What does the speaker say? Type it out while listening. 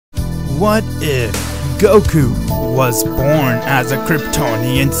What if Goku was born as a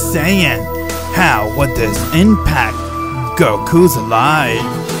Kyrptonian Saiyan? How would this impact Goku's life?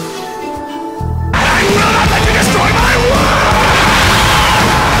 I will not let you destroy my world!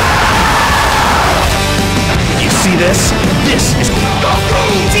 You see this? This is Goku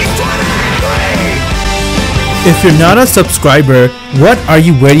Ft.VegetaT23! If you're not a subscriber, what are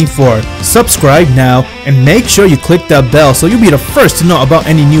you waiting for? Subscribe now and make sure you click that bell so you'll be the first to know about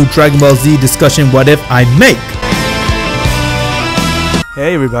any new Dragon Ball Z discussion what if I make.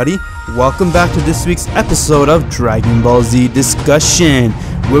 Hey everybody, welcome back to this week's episode of Dragon Ball Z Discussion,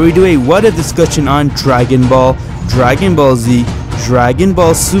 where we do a what if discussion on Dragon Ball, Dragon Ball Z, Dragon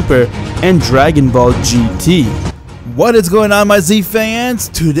Ball Super, and Dragon Ball GT. What is going on, my Z fans?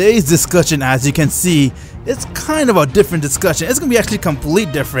 Today's discussion, as you can see, it's kind of a different discussion. It's going to be actually completely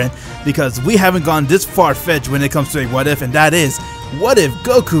different because we haven't gone this far-fetched when it comes to a what if, and that is, what if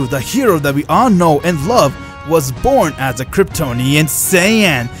Goku, the hero that we all know and love, was born as a Kyrptonian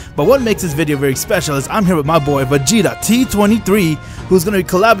Saiyan? But what makes this video very special is I'm here with my boy Ft.VegetaT23, who's going to be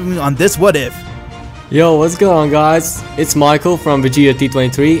collaborating on this what if. Yo, what's going on, guys? It's Michael from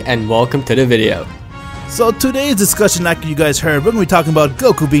Ft.VegetaT23 and welcome to the video. So today's discussion, like you guys heard, we're going to be talking about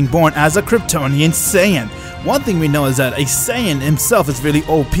Goku being born as a Kyrptonian Saiyan. One thing we know is that a Saiyan himself is really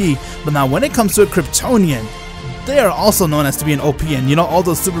OP, but now when it comes to a Kyrptonian, they are also known as to be an OP, and you know, all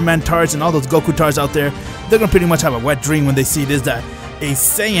those Superman TARs and all those Goku TARs out there, they're going to pretty much have a wet dream when they see this, that a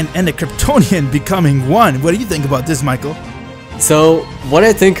Saiyan and a Kyrptonian becoming one. What do you think about this, Michael? So, what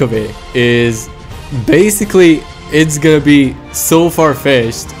I think of it is, basically, it's going to be so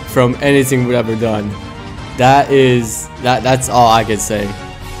far-fetched from anything we've ever done. That's all I can say.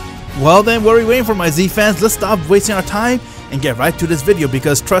 Well then, what are we waiting for, my Z fans? Let's stop wasting our time and get right to this video,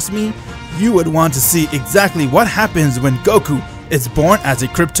 because trust me, you would want to see exactly what happens when Goku is born as a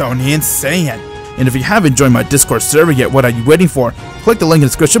Kyrptonian Saiyan. And if you haven't joined my Discord server yet, what are you waiting for? Click the link in the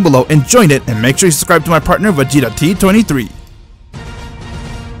description below and join it, and make sure you subscribe to my partner Ft.VegetaT23.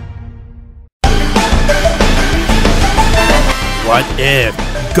 What if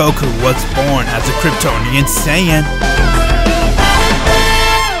Goku was born as a Kyrptonian Saiyan?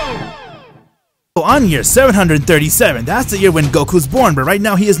 So on year 737, that's the year when Goku's born, but right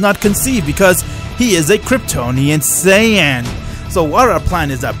now he is not conceived because he is a Kyrptonian Saiyan. So what our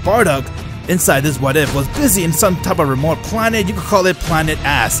plan is that Bardock, inside this what if, was busy in some type of remote planet. You could call it Planet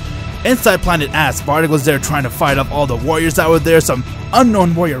Ass. Inside Planet Ass, Bardock was there trying to fight off all the warriors that were there, some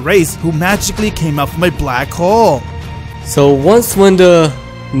unknown warrior race who magically came out from a black hole. So once when the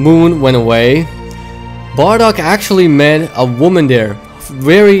moon went away, Bardock actually met a woman there,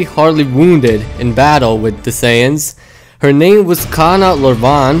 very hardly wounded in battle with the Saiyans. Her name was Kana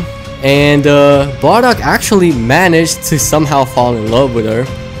Lorvan, and Bardock actually managed to somehow fall in love with her.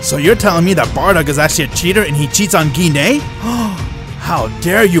 So you're telling me that Bardock is actually a cheater and he cheats on Guinea? How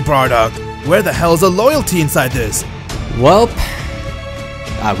dare you, Bardock? Where the hell is the loyalty inside this? Welp,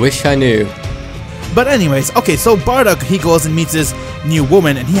 I wish I knew. But anyways, okay, so Bardock, he goes and meets this new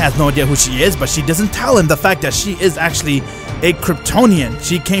woman and he has no idea who she is, but she doesn't tell him the fact that she is actually a Kryptonian.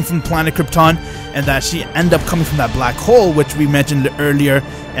 She came from planet Krypton and that she ended up coming from that black hole, which we mentioned earlier,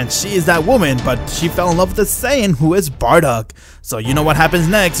 and she is that woman, but she fell in love with a Saiyan who is Bardock. So you know what happens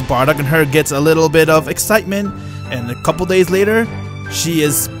next? Bardock and her gets a little bit of excitement, and a couple days later, she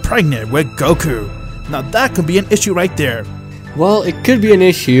is pregnant with Goku. Now that could be an issue right there. Well, it could be an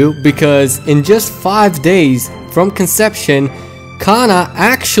issue because in just 5 days from conception, Kana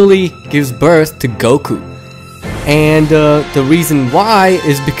actually gives birth to Goku. And the reason why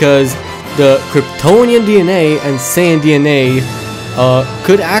is because the Kryptonian DNA and Saiyan DNA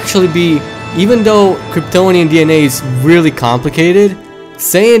could actually be, even though Kryptonian DNA is really complicated,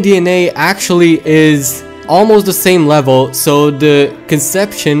 Saiyan DNA actually is almost the same level, so the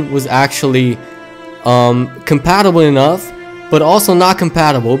conception was actually compatible enough, but also not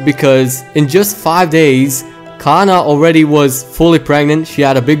compatible because in just 5 days, Kana already was fully pregnant. She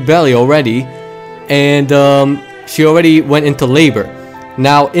had a big belly already, and she already went into labor.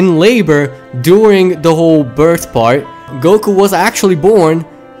 Now, in labor, during the whole birth part, Goku was actually born,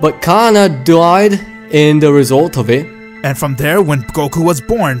 but Kana died in the result of it. And from there, when Goku was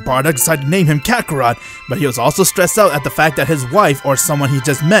born, Bardock decided to name him Kakarot, but he was also stressed out at the fact that his wife, or someone he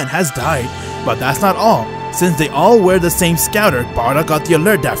just met, has died. But that's not all. Since they all wear the same scouter, Bardock got the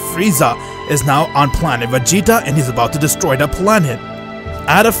alert that Frieza is now on planet Vegeta and he's about to destroy the planet.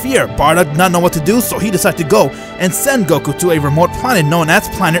 Out of fear, Bardock did not know what to do, so he decided to go and send Goku to a remote planet known as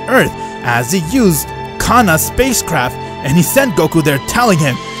Planet Earth, as he used Kana's spacecraft, and he sent Goku there telling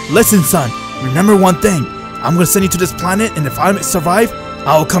him, "Listen son, remember one thing, I'm gonna send you to this planet, and if I survive,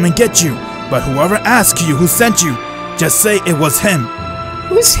 I'll come and get you. But whoever asks you who sent you, just say it was him.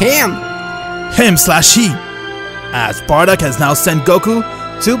 Who's him? Him/he. As Bardock has now sent Goku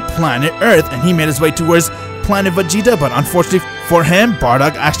to planet Earth, and he made his way towards planet Vegeta, but unfortunately for him,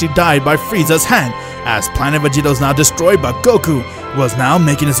 Bardock actually died by Frieza's hand, as planet Vegeta was now destroyed, but Goku was now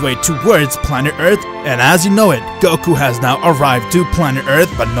making his way towards planet Earth, and as you know it, Goku has now arrived to planet Earth,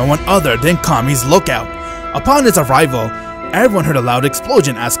 but no one other than Kami's lookout. Upon his arrival, everyone heard a loud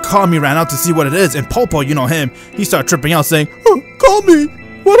explosion as Kami ran out to see what it is, and Popo, you know him, he started tripping out saying, "Oh, Kami,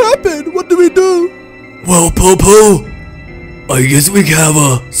 what happened? What do we do?" Well, Popo, I guess we have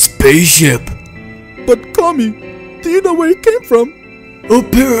a spaceship. But Kami, do you know where it came from?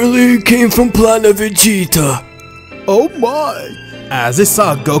 Apparently it came from planet Vegeta. Oh my! As they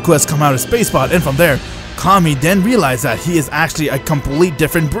saw Goku has come out of space pod, and from there, Kami then realized that he is actually a complete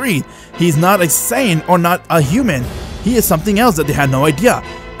different breed. He's not a Saiyan or not a human. He is something else that they had no idea.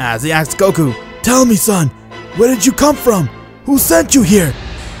 As they asked Goku, "Tell me, son, where did you come from? Who sent you here?"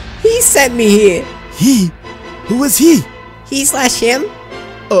 He sent me here. He? Who is he? He/him?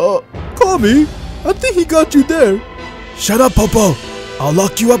 Kami, I think he got you there. Shut up, Popo. I'll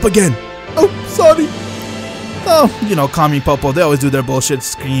lock you up again. Oh, sorry. Oh, you know, Kami and Popo, they always do their bullshit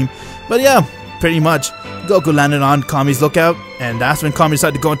scream. But yeah, pretty much, Goku landed on Kami's lookout, and that's when Kami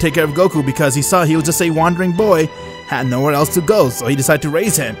decided to go and take care of Goku because he saw he was just a wandering boy, had nowhere else to go, so he decided to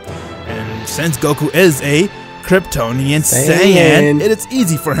raise him. And since Goku is a Kyrptonian Saiyan, it is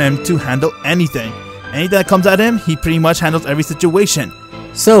easy for him to handle anything. Anything that comes at him, he pretty much handles every situation.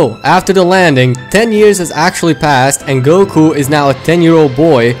 So, after the landing, 10 years has actually passed and Goku is now a 10-year-old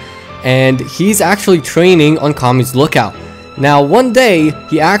boy and he's actually training on Kami's lookout. Now, one day,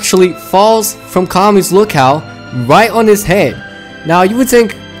 he actually falls from Kami's lookout right on his head. Now, you would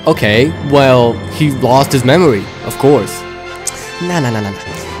think, okay, well, he lost his memory, of course. Nah.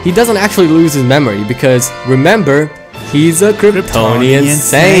 He doesn't actually lose his memory because, remember, he's a Kyrptonian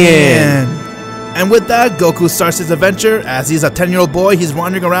Saiyan. And with that, Goku starts his adventure. As he's a 10-year-old boy, he's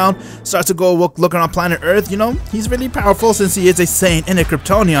wandering around, starts to go look around planet Earth. You know, he's really powerful since he is a Saiyan and a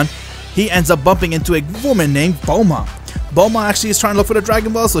Kyrptonian. He ends up bumping into a woman named Bulma. Bulma actually is trying to look for the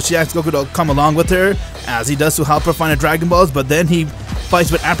Dragon Balls, so she asks Goku to come along with her, as he does to help her find the Dragon Balls, but then he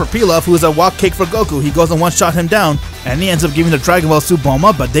fights with Emperor Pilaf, who is a walk cake for Goku. He goes and one-shot him down, and he ends up giving the Dragon Balls to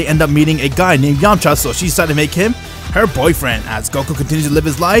Bulma, but they end up meeting a guy named Yamcha, so she decided to make him her boyfriend, as Goku continues to live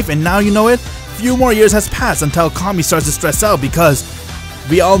his life, and now you know it, few more years has passed until Kami starts to stress out because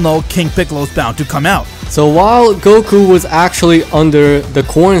we all know King Piccolo is bound to come out. So while Goku was actually under the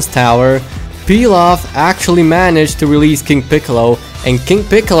Corn's Tower, Pilaf actually managed to release King Piccolo, and King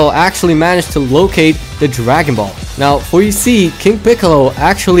Piccolo actually managed to locate the Dragon Ball. Now, for you see, King Piccolo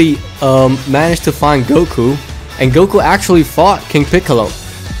actually managed to find Goku, and Goku actually fought King Piccolo.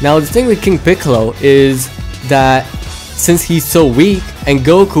 Now, the thing with King Piccolo is that since he's so weak and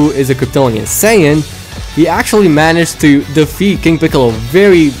Goku is a Kyrptonian Saiyan, he actually managed to defeat King Piccolo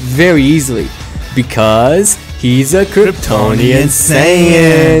very, very easily because he's a Kyrptonian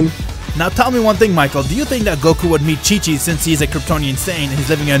Saiyan. Now tell me one thing, Michael, do you think that Goku would meet Chi-Chi since he's a Kyrptonian Saiyan and he's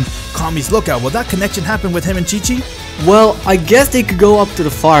living in Kami's lookout? Will that connection happen with him and Chi-Chi? Well, I guess they could go up to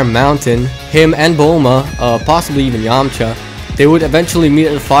the Fire Mountain, him and Bulma, possibly even Yamcha. They would eventually meet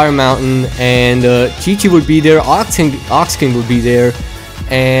at the Fire Mountain, and Chi-Chi would be there, Ox King would be there,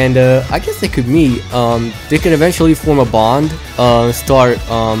 and I guess they could meet. They could eventually form a bond, start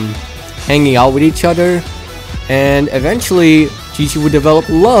hanging out with each other, and eventually Chi-Chi would develop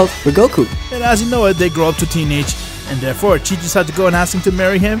love for Goku. And as you know it, they grow up to teenage, and therefore Chi-Chi decides to go and ask him to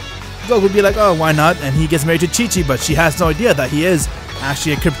marry him. Goku would be like, oh, why not? And he gets married to Chi-Chi, but she has no idea that he is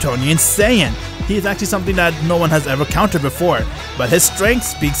actually a Kyrptonian Saiyan. He is actually something that no one has ever countered before, but his strength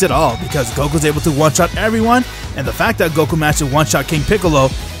speaks it all because Goku's able to one-shot everyone, and the fact that Goku managed to one-shot King Piccolo,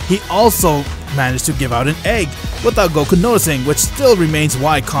 he also managed to give out an egg without Goku noticing, which still remains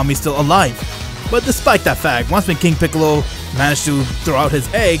why Kami's still alive. But despite that fact, once when King Piccolo managed to throw out his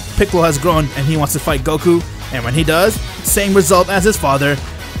egg, Piccolo has grown and he wants to fight Goku, and when he does, same result as his father,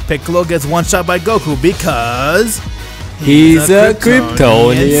 Piccolo gets one-shot by Goku because he's a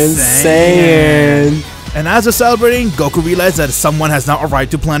Kyrptonian Saiyan. And as they're celebrating, Goku realized that someone has now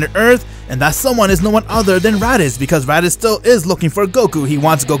arrived to planet Earth, and that someone is no one other than Raditz, because Raditz still is looking for Goku. He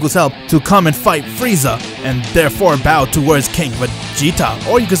wants Goku's help to come and fight Frieza, and therefore bow towards King Vegeta,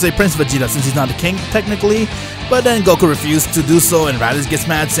 or you could say Prince Vegeta since he's not the king technically. But then Goku refused to do so, and Raditz gets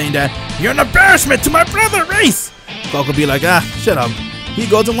mad saying that, "You're an embarrassment to my brother race!" Goku be like, ah, shut up. He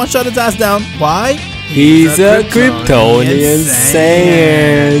goes and one-shot his ass down. Why? He's a Kyrptonian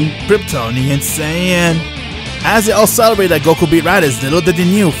Saiyan. Kyrptonian Saiyan. As they all celebrate that Goku beat Raditz, little did they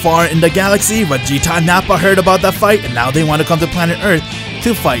knew, far in the galaxy, Vegeta and Nappa heard about that fight, and now they want to come to planet Earth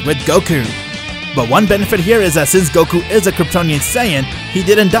to fight with Goku. But one benefit here is that since Goku is a Kyrptonian Saiyan, he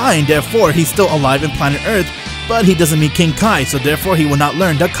didn't die, and therefore he's still alive in planet Earth, but he doesn't meet King Kai, so therefore he will not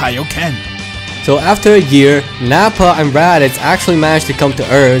learn the Kaioken. So after a year, Nappa and Raditz actually managed to come to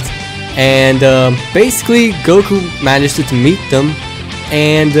Earth, and basically Goku managed to meet them,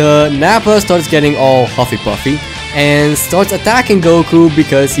 and Nappa starts getting all huffy puffy and starts attacking Goku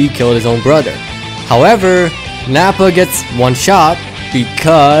because he killed his own brother. However, Nappa gets one shot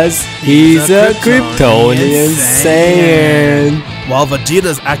because he's a Kyrptonian Saiyan. While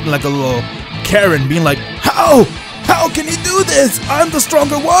Vegeta's acting like a little Karen, being like, How? How can you do this? I'm the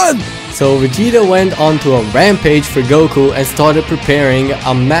stronger one! So Vegeta went onto a rampage for Goku and started preparing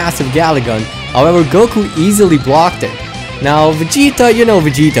a massive Galagon. However, Goku easily blocked it. Now Vegeta, you know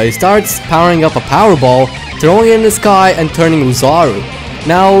Vegeta, he starts powering up a Power Ball, throwing it in the sky and turning Uzaru.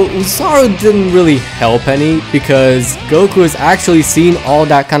 Now Uzaru didn't really help any because Goku has actually seen all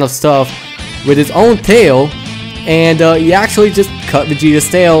that kind of stuff with his own tail, and he actually just cut Vegeta's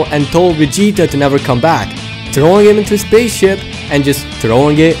tail and told Vegeta to never come back, throwing him into a spaceship and just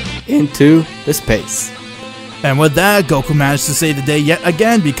throwing it into the space. And with that, Goku managed to save the day yet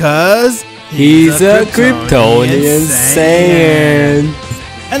again because he's a Kyrptonian Saiyan.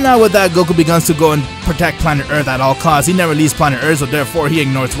 And now with that, Goku begins to go and protect planet Earth at all costs. He never leaves planet Earth, so therefore he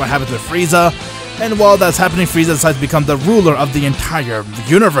ignores what happens with Frieza. And while that's happening, Frieza decides to become the ruler of the entire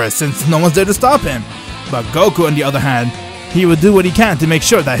universe since no one's there to stop him. But Goku, on the other hand, he will do what he can to make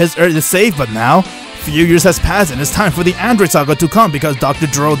sure that his Earth is safe, but now few years has passed and it's time for the Android Saga to come because Dr.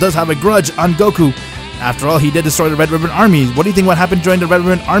 Gero does have a grudge on Goku. After all, he did destroy the Red Ribbon Army. What do you think what happened during the Red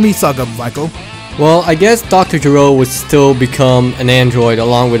Ribbon Army Saga, Michael? Well, I guess Dr. Gero would still become an android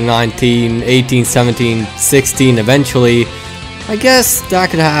along with 19, 18, 17, 16 eventually. I guess that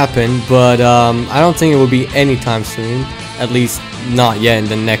could happen, but I don't think it will be anytime soon. At least not yet in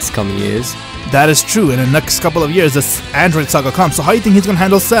the next coming years. That is true. In the next couple of years, this Android Saga comes. So how do you think he's going to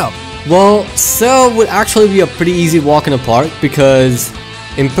handle Cell? Well, Cell would actually be a pretty easy walk in the park because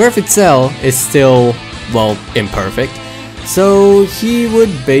Imperfect Cell is still, well, imperfect. So he would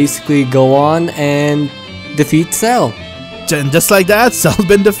basically go on and defeat Cell. And just like that, Cell's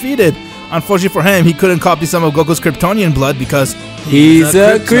been defeated. Unfortunately for him, he couldn't copy some of Goku's Kyrptonian blood because he's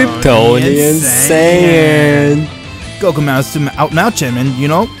a Kyrptonian Saiyan. Goku managed to outmatch him, and you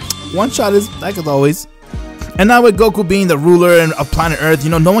know, one shot is like as always. And now with Goku being the ruler of planet Earth, you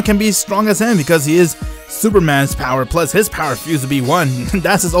know, no one can be as strong as him because he is Superman's power plus his power fused to be one.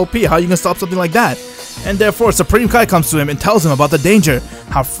 That's his OP. How are you gonna stop something like that? And therefore, Supreme Kai comes to him and tells him about the danger,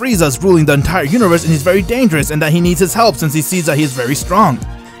 how Frieza's ruling the entire universe and he's very dangerous and that he needs his help since he sees that he's very strong.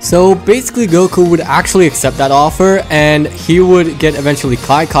 So basically Goku would actually accept that offer and he would get eventually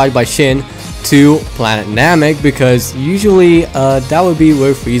Kai-Kai'd by Shin to planet Namek because usually that would be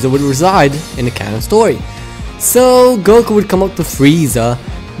where Frieza would reside in the canon story. So Goku would come up to Frieza,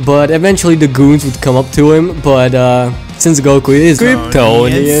 but eventually the goons would come up to him, but since Goku is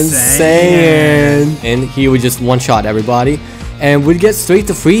Kyrptonian Saiyan, and he would just one-shot everybody, and would get straight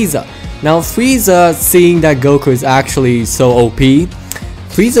to Frieza. Now Frieza, seeing that Goku is actually so OP,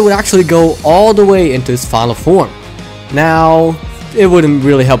 Frieza would actually go all the way into his final form. Now, it wouldn't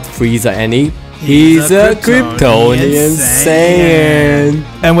really help Frieza any. He's a Kyrptonian Saiyan.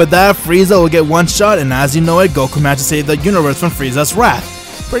 And with that, Frieza will get one shot, and as you know it, Goku manages to save the universe from Frieza's wrath.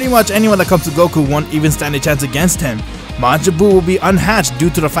 Pretty much anyone that comes to Goku won't even stand a chance against him. Majin Buu will be unhatched due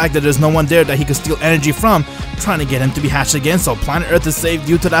to the fact that there's no one there that he could steal energy from, trying to get him to be hatched again, so planet Earth is saved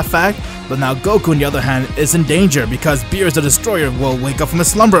due to that fact. But now Goku, on the other hand, is in danger because Beerus the Destroyer will wake up from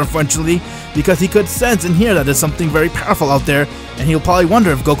his slumber eventually because he could sense and hear that there's something very powerful out there, and he'll probably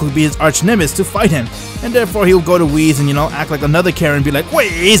wonder if Goku could be his arch nemesis to fight him. And therefore he'll go to Whis and, you know, act like another Karen and be like,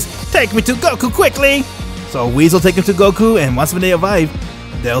 Whis, take me to Goku quickly! So Whis will take him to Goku, and once when they arrive,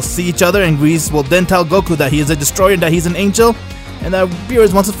 they'll see each other, and Whis will then tell Goku that he is a destroyer and that he's an angel, and that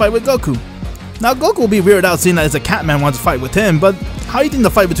Beerus wants to fight with Goku. Now Goku will be weirded out seeing that it's a Catman wants to fight with him, but how do you think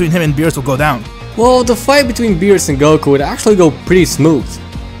the fight between him and Beerus will go down? Well, the fight between Beerus and Goku would actually go pretty smooth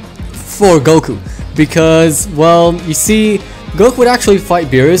for Goku, because, well, you see, Goku would actually fight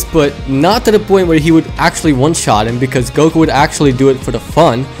Beerus, but not to the point where he would actually one-shot him, because Goku would actually do it for the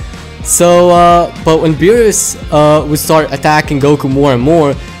fun. So, but when Beerus would start attacking Goku more and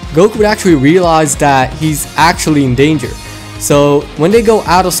more, Goku would actually realize that he's actually in danger. So, when they go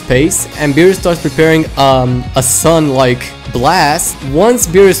out of space and Beerus starts preparing a sun-like blast, once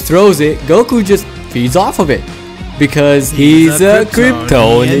Beerus throws it, Goku just feeds off of it. because he's a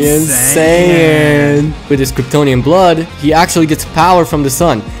Kyrptonian Saiyan. With his Kyrptonian blood, he actually gets power from the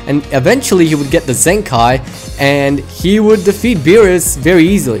sun, and eventually he would get the Zenkai, and he would defeat Beerus very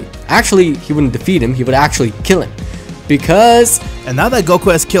easily. Actually, he wouldn't defeat him, he would actually kill him. Because... And now that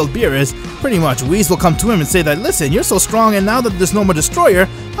Goku has killed Beerus, pretty much Whis will come to him and say that, listen, you're so strong, and now that there's no more Destroyer,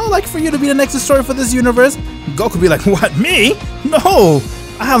 I would like for you to be the next Destroyer for this universe. Goku will be like, what, me? No!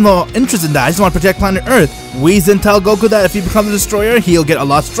 I have no interest in that, I just want to protect planet Earth. Whis then tell Goku that if he becomes a Destroyer, he'll get a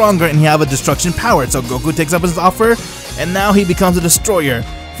lot stronger and he'll have a destruction power. So Goku takes up his offer, and now he becomes a Destroyer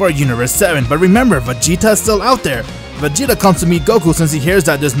for Universe 7. But remember, Vegeta is still out there. Vegeta comes to meet Goku since he hears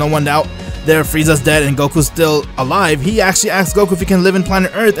that there's no one out there. Frieza's dead and Goku's still alive. He actually asks Goku if he can live in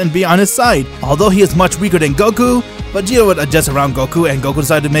planet Earth and be on his side. Although he is much weaker than Goku, Vegeta would adjust around Goku, and Goku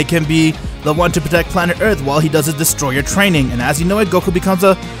decided to make him be the one to protect planet Earth while he does his Destroyer training. And as you know it, Goku becomes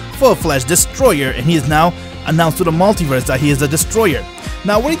a full-fledged Destroyer, and he is now announced to the multiverse that he is a Destroyer.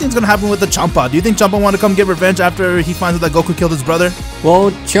 Now, what do you think is going to happen with the Champa? Do you think Champa want to come get revenge after he finds out that Goku killed his brother?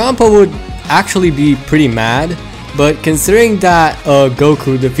 Well, Champa would actually be pretty mad, but considering that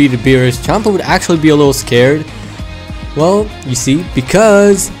Goku defeated Beerus, Champa would actually be a little scared. Well, you see,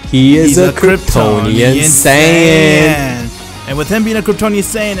 because he's a Kyrptonian Saiyan. And with him being a Kyrptonian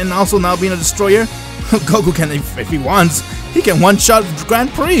Saiyan and also now being a Destroyer, Goku can, if he wants, he can one-shot Grand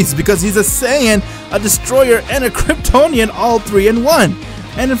Prix because he's a Saiyan, a Destroyer, and a Kyrptonian, all three in one.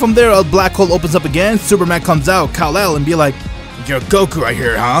 And then from there, a black hole opens up again, Superman comes out, Kal-El, and be like, you're Goku right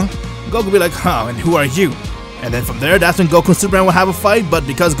here, huh? Goku be like, huh, and who are you? And then from there, that's when Goku and Superman will have a fight, but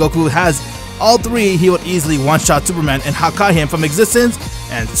because Goku has all three, he would easily one-shot Superman and Hakai him from existence,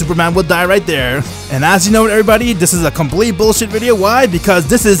 and Superman would die right there. And as you know, everybody, this is a complete bullshit video. Why? Because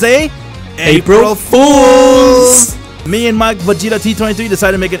this is a April Fools! Me and Mike ft.VegetaT23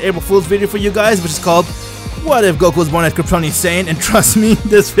 decided to make an April Fool's video for you guys, which is called What If Goku Was Born as Kyrptonian Saiyan? And trust me,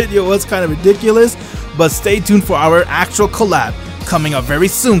 this video was kind of ridiculous, but stay tuned for our actual collab coming up very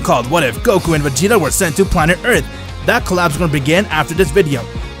soon called What If Goku and Vegeta Were Sent to Planet Earth. That collab is going to begin after this video.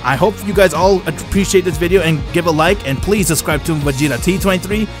 I hope you guys all appreciate this video and give a like, and please subscribe to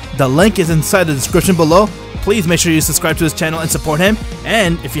ft.VegetaT23. The link is inside the description below. Please make sure you subscribe to his channel and support him.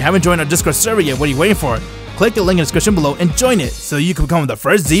 And if you haven't joined our Discord server yet, what are you waiting for? Click the link in the description below and join it so you can become the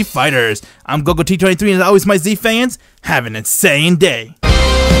first Z Fighters. I'm Goku T23, and as always, my Z fans, have an insane day.